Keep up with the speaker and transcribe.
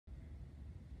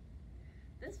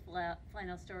This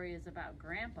flannel story is about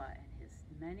Grandpa and his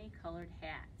many colored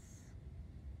hats.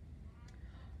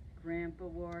 Grandpa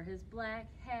wore his black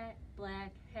hat,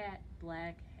 black hat,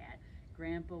 black hat.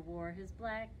 Grandpa wore his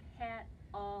black hat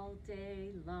all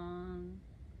day long.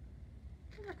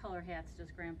 What other color hats does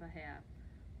Grandpa have?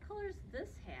 What color is this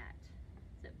hat?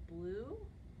 Is it blue?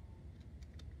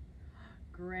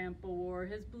 Grandpa wore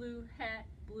his blue hat,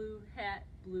 blue hat,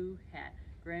 blue hat.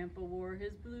 Grandpa wore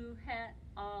his blue hat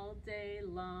all day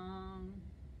long.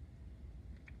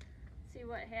 Let's see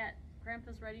what hat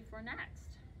Grandpa's ready for next.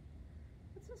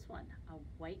 What's this one? A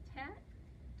white hat?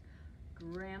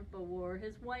 Grandpa wore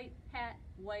his white hat,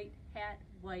 white hat,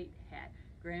 white hat.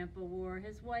 Grandpa wore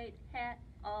his white hat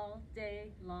all day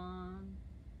long.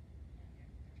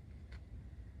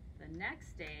 The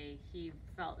next day, he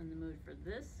felt in the mood for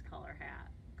this color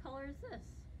hat. What color is this?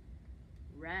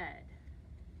 Red.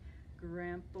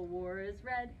 Grandpa wore his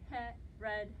red hat,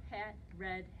 red hat,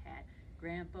 red hat.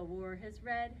 Grandpa wore his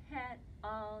red hat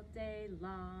all day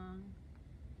long.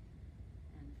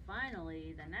 And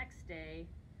finally, the next day,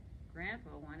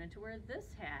 Grandpa wanted to wear this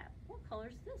hat. What color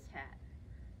is this hat?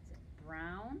 Is it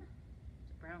brown?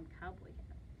 It's a brown cowboy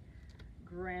hat.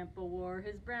 Grandpa wore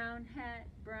his brown hat,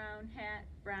 brown hat,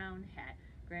 brown hat.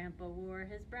 Grandpa wore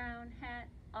his brown hat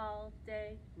all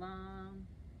day long.